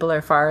 Like, people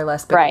are far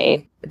less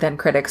picky than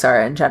critics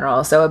are in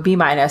general. So a B-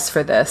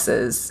 for this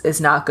is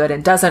not good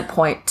and doesn't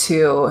point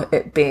to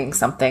it being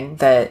something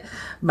that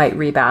might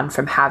rebound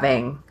from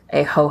having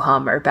a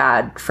ho-hum or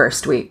bad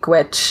first week,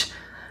 which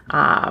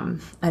I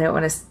don't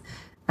want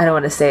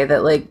to say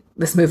that like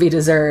this movie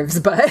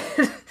deserves, but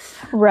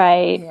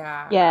Right.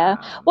 Yeah.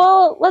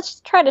 Well, let's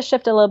try to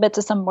shift a little bit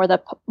to some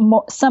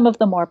of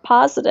the more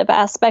positive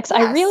aspects.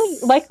 Yes. I really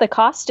like the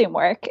costume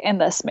work in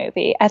this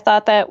movie. I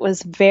thought that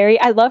was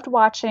I loved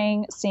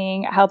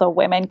seeing how the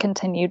women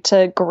continued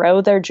to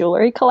grow their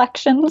jewelry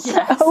collections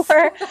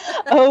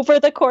over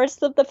the course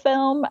of the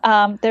film.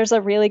 There's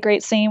a really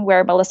great scene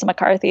where Melissa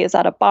McCarthy is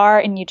at a bar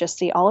and you just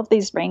see all of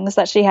these rings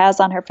that she has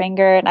on her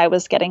finger. And I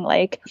was getting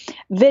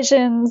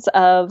visions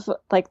of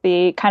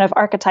the kind of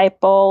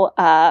archetypal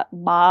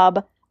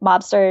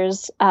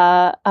mobsters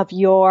of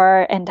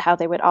yore, and how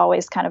they would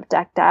always kind of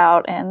decked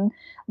out in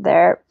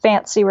their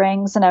fancy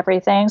rings and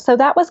everything. So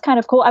that was kind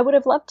of cool. I would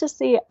have loved to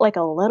see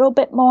a little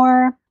bit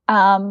more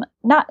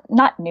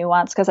not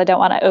nuance, because I don't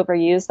want to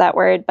overuse that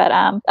word, but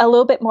a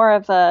little bit more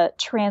of a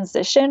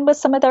transition with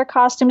some of their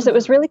costumes. It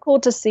was really cool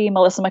to see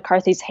Melissa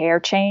McCarthy's hair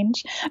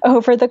change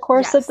over the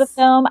course of the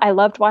film. I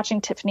loved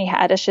watching Tiffany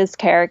Haddish's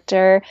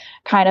character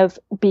kind of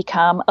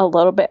become a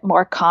little bit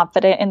more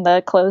confident in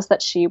the clothes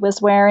that she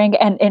was wearing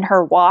and in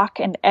her walk,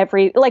 and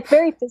very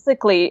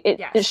physically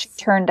she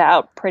turned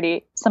out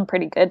some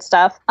pretty good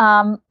stuff.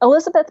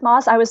 Elizabeth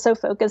Moss, I was so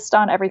focused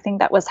on everything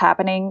that was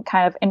happening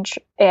kind of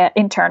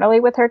internally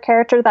with her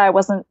character that I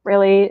wasn't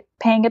really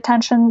paying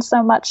attention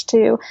so much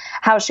to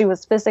how she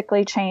was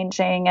physically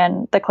changing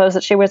and the clothes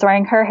that she was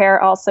wearing. Her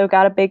hair also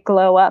got a big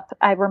glow up.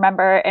 I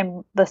remember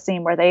in the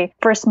scene where they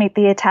first meet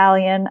the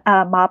Italian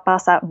mob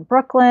boss out in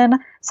Brooklyn.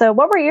 So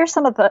what were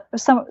some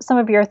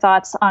of your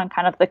thoughts on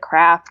kind of the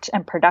craft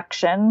and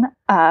production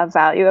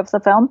value of the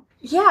film?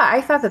 Yeah, I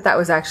thought that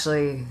was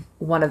actually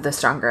one of the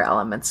stronger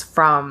elements.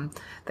 From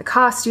the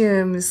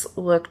costumes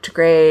looked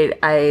great.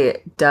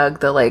 I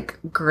dug the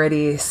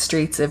gritty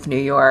streets of New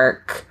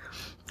York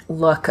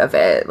look of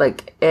it.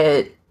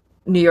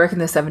 New York in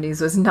the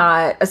 70s was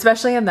not,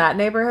 especially in that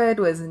neighborhood,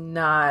 was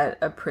not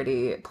a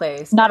pretty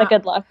place. Not a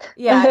good look.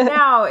 Yeah,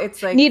 now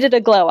it's needed a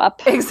glow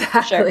up.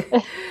 Exactly.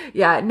 Sure.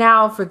 Yeah,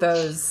 now for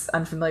those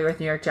unfamiliar with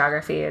New York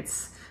geography,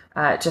 it's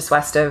just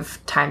west of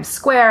Times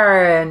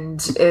Square and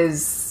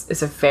is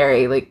a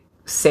very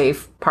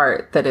safe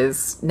part that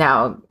is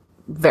now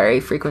very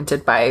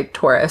frequented by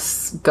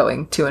tourists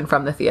going to and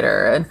from the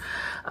theater. And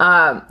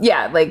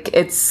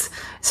it's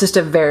just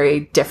a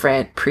very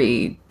different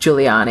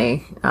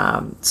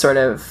pre-Giuliani sort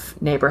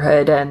of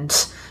neighborhood.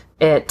 And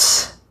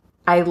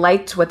I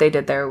liked what they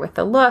did there with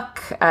the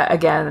look.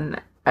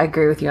 Again, I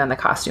agree with you on the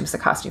costumes. The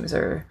costumes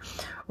are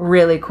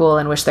really cool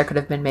and wish there could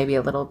have been maybe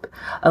a little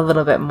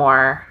bit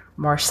more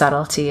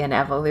subtlety and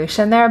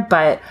evolution there,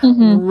 but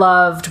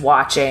loved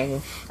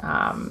watching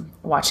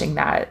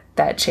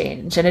that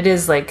change. And it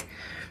is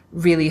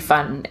really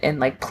fun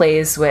and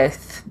plays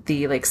with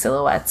the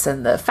silhouettes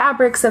and the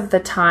fabrics of the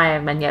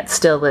time, and yet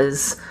still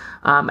is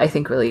I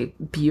think really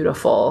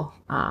beautiful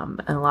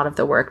and a lot of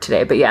the work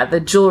today. But yeah, the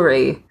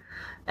jewelry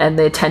and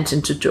the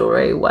attention to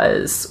jewelry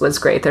was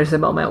great. There's a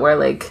moment where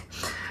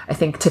I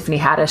think Tiffany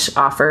Haddish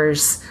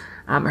offers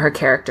her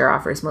character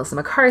offers Melissa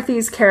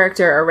McCarthy's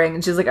character a ring,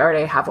 and she's I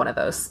already have one of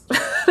those.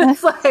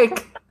 It's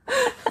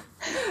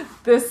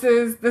this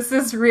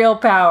is real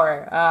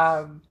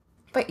power.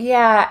 But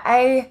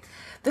yeah,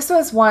 this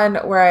was one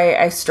where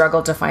I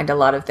struggled to find a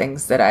lot of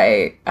things that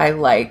I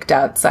liked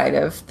outside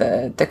of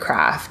the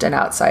craft and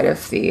outside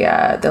of the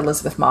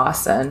Elizabeth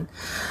Moss and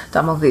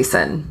Domhnall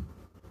Gleeson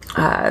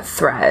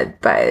thread.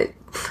 But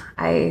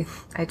I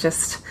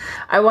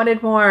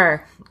wanted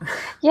more.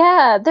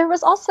 Yeah, there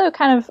was also,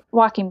 kind of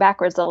walking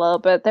backwards a little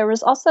bit, there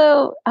was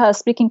also,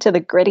 speaking to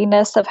the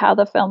grittiness of how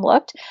the film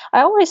looked,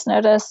 I always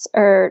notice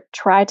or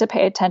try to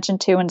pay attention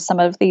to in some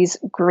of these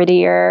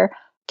grittier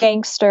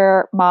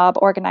gangster, mob,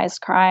 organized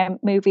crime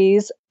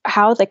movies,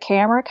 how the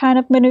camera kind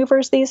of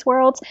maneuvers these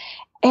worlds.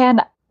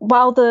 And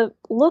while the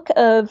look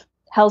of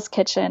Hell's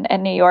Kitchen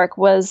and New York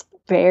was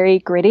very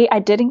gritty, I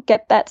didn't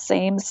get that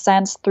same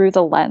sense through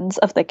the lens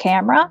of the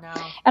camera.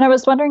 No. And I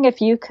was wondering if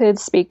you could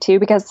speak to,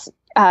 because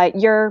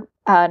your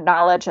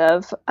knowledge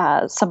of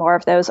some more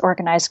of those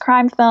organized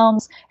crime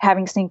films,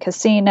 having seen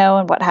Casino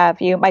and what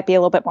have you, might be a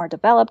little bit more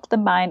developed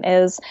than mine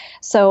is.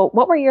 So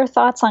what were your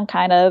thoughts on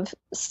kind of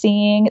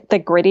seeing the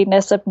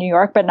grittiness of New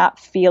York, but not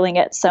feeling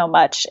it so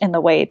much in the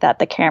way that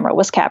the camera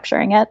was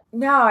capturing it?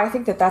 No, I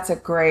think that's a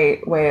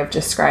great way of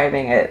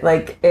describing it.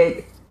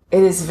 It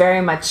is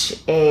very much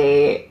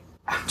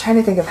I'm trying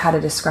to think of how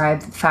to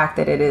describe the fact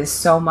that it is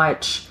so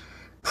much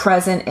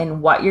present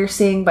in what you're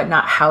seeing, but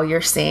not how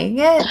you're seeing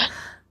it.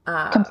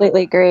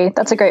 Completely agree.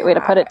 That's a great way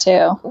to put it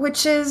too.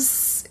 Which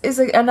is is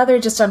another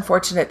just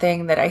unfortunate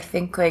thing that I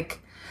think like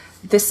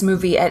this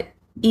movie at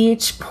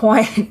each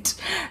point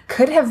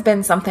could have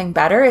been something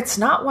better. It's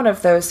not one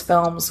of those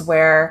films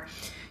where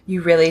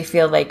you really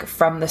feel like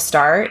from the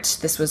start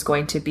this was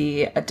going to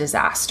be a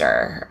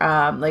disaster.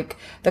 Like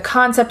the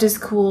concept is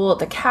cool,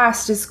 the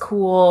cast is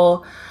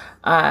cool,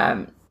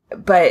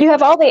 but you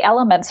have all the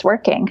elements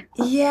working.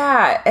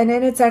 Yeah, and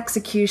in its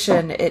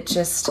execution, it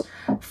just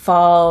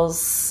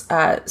falls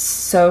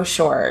so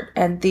short.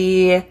 And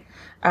the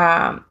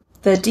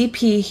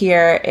DP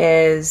here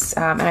is,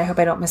 and I hope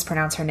I don't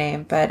mispronounce her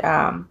name, but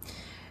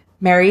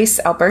Maryse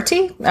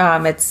Alberti.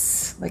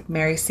 It's like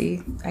Mary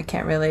C. I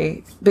can't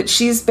really, but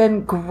she's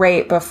been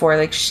great before.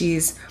 Like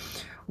she's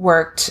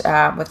worked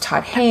with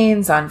Todd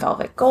Haynes on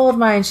Velvet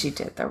Goldmine. She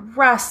did The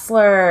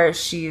Wrestler.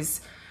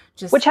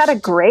 Which had a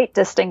great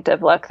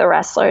distinctive look, The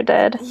Wrestler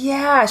did.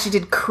 Yeah, she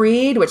did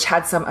Creed, which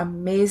had some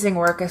amazing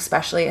work,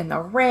 especially in the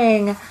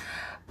ring.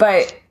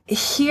 But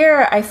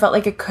here, I felt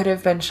like it could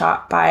have been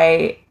shot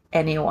by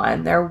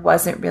anyone. There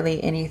wasn't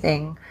really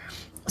anything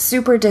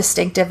super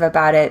distinctive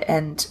about it.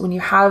 And when you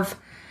have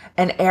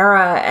an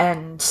era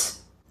and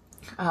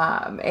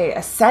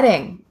a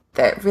setting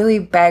that really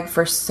begged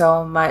for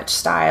so much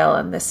style,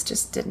 and this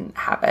just didn't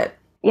have it.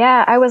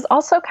 Yeah, I was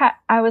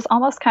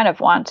almost kind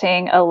of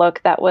wanting a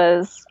look that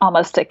was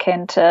almost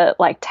akin to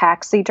like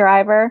Taxi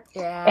Driver,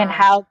 and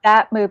how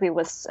that movie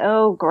was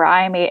so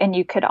grimy, and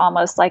you could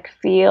almost like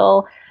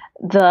feel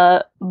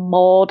the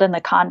mold and the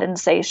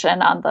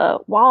condensation on the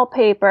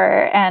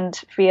wallpaper, and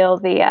feel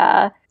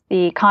the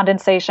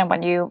condensation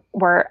when you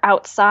were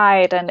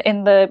outside and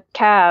in the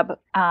cab.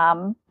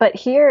 But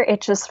here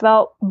it just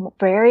felt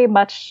very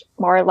much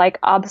more like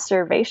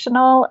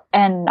observational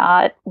and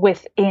not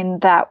within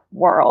that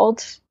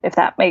world, if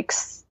that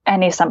makes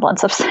any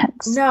semblance of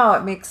sense. No,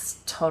 it makes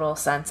total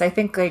sense. I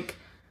think like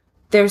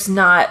there's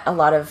not a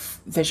lot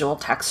of visual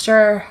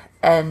texture,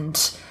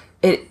 and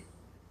it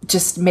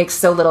just makes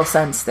so little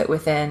sense that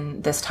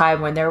within this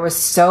time when there was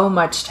so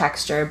much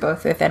texture,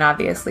 both within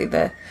obviously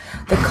the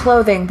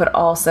clothing, but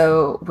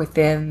also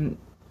within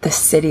the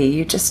city,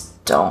 you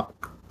just don't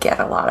get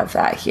a lot of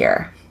that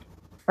here.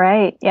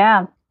 Right.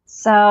 Yeah.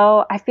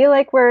 So I feel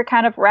like we're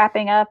kind of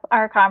wrapping up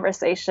our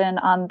conversation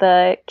on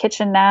The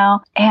Kitchen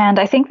now. And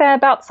I think that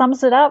about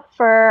sums it up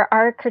for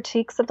our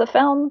critiques of the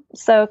film.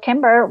 So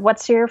Kimber,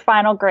 what's your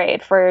final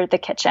grade for The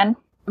Kitchen?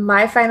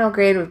 My final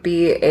grade would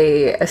be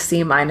a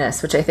C-,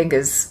 which I think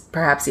is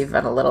perhaps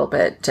even a little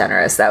bit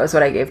generous. That was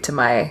what I gave to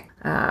my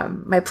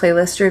my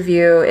playlist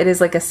review. It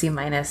is like a C-,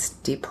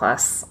 D+,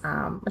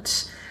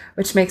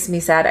 which makes me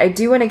sad. I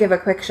do want to give a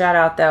quick shout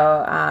out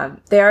though.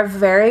 They are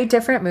very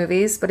different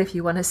movies, but if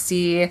you want to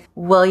see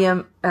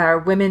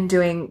women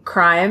doing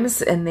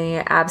crimes in the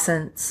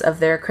absence of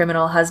their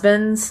criminal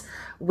husbands,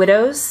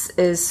 Widows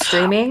is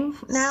streaming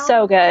now.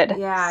 So good.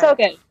 Yeah. So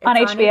good. On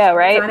HBO,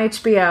 right?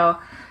 It's on HBO.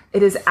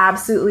 It is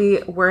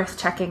absolutely worth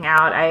checking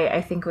out. I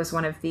think it was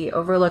one of the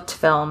overlooked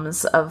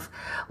films of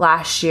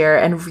last year,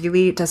 and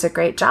really does a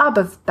great job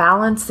of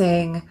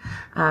balancing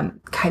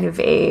kind of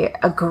a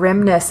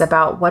grimness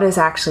about what is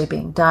actually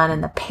being done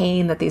and the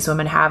pain that these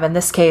women have. In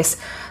this case,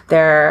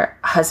 their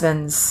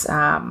husbands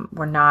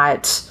were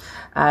not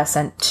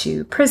sent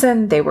to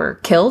prison. They were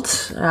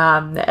killed.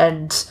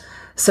 And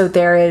so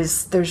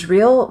there's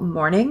real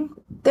mourning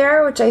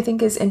there, which I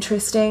think is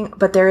interesting,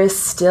 but there is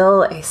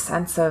still a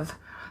sense of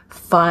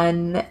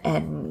fun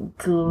and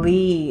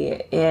glee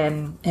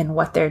in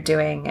what they're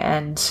doing.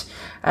 And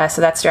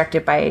so that's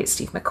directed by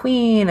Steve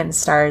McQueen and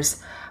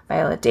stars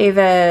Viola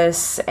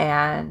Davis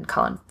and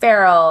Colin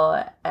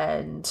Farrell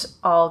and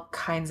all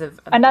kinds of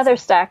another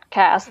stacked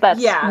cast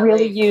that's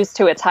really used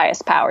to its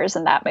highest powers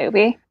in that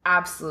movie.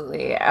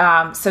 Absolutely.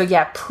 So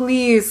yeah,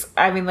 please,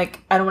 I mean,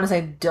 like, I don't want to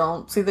say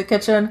don't see The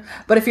Kitchen,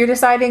 but if you're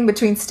deciding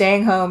between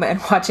staying home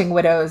and watching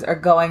Widows or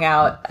going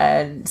out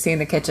and seeing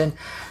The Kitchen,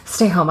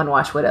 stay home and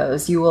watch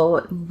Widows. You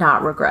will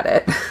not regret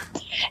it.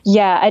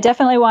 Yeah, I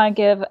definitely want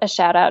to give a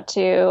shout out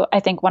to, I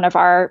think, one of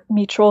our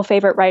mutual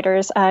favorite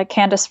writers,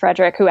 Candace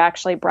Frederick, who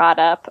actually brought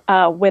up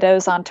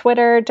Widows on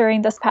Twitter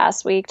during this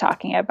past week,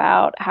 talking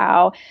about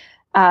how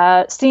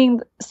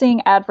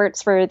seeing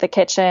adverts for The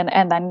Kitchen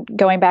and then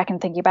going back and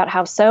thinking about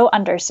how so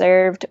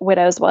underserved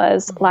Widows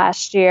was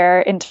last year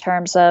in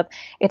terms of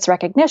its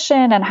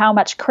recognition and how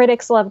much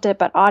critics loved it,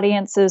 but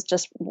audiences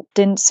just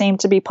didn't seem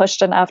to be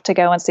pushed enough to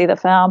go and see the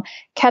film.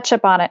 Catch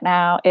up on it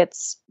now. It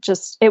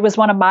was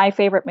one of my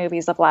favorite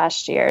movies of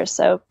last year.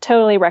 So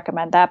totally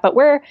recommend that. But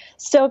we're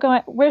still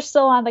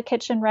on The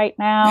Kitchen right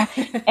now.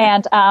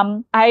 And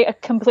I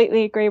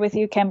completely agree with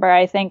you, Kimber.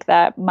 I think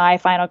that my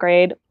final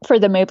grade for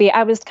the movie,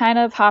 I was kind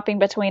of hopping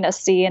between a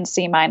C and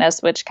C-,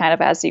 which kind of,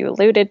 as you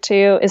alluded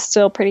to, is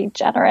still pretty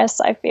generous.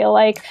 I feel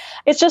like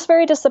it's just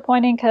very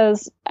disappointing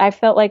because I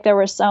felt like there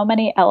were so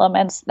many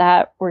elements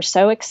that were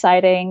so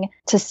exciting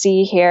to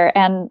see here.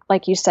 And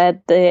like you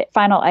said, the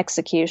final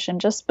execution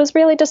just was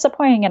really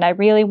disappointing. And I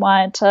really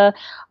wanted to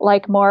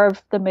like more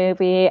of the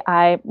movie.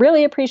 I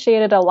really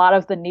appreciated a lot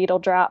of the needle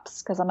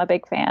drops because I'm a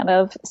big fan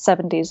of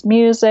 70s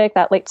music,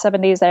 that late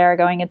 70s era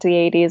going into the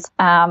 80s.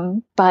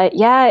 But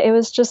yeah, it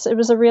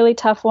was a really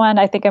tough one.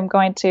 I think I'm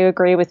going to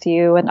agree with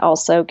you and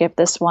also give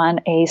this one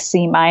a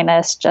C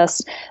minus.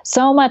 Just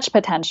so much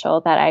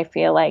potential that I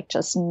feel like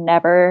just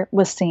never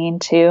was seen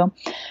to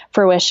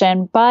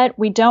fruition. But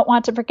we don't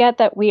want to forget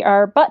that we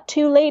are but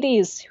two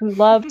ladies who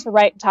love to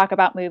write and talk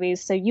about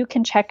movies. So you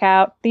can check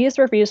out these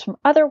reviews from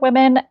other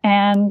women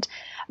and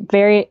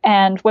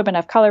women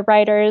of color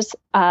writers,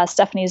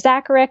 Stephanie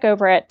Zacharek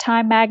over at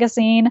Time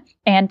Magazine,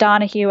 Anne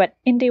Donahue at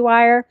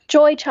IndieWire,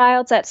 Joy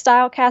Childs at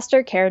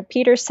Stylecaster, Karen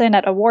Peterson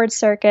at Award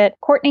Circuit,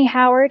 Courtney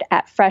Howard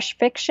at Fresh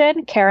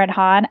Fiction, Karen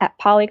Hahn at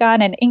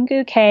Polygon, and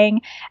Ingu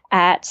Kang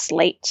at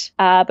Slate.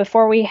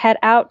 Before we head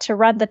out to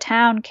run the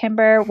town,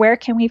 Kimber, where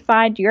can we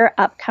find your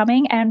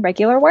upcoming and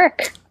regular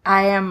work?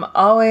 I am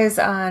always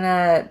on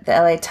the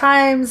LA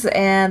Times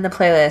and the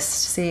Playlist,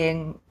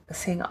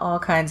 seeing all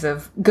kinds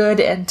of good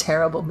and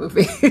terrible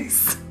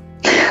movies.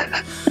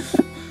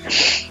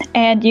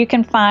 And you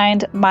can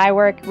find my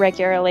work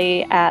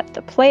regularly at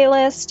The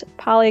Playlist,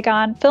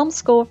 Polygon, Film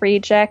School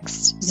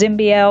Rejects,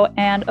 Zimbio,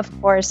 and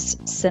of course,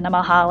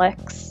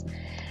 Cinemaholics.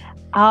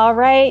 All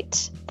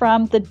right,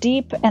 from the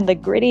deep and the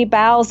gritty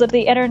bowels of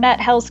the internet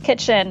Hell's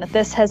Kitchen,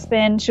 this has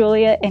been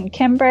Julia and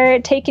Kimber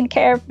taking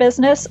care of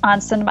business on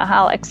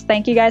Cinemaholics.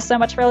 Thank you guys so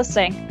much for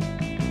listening.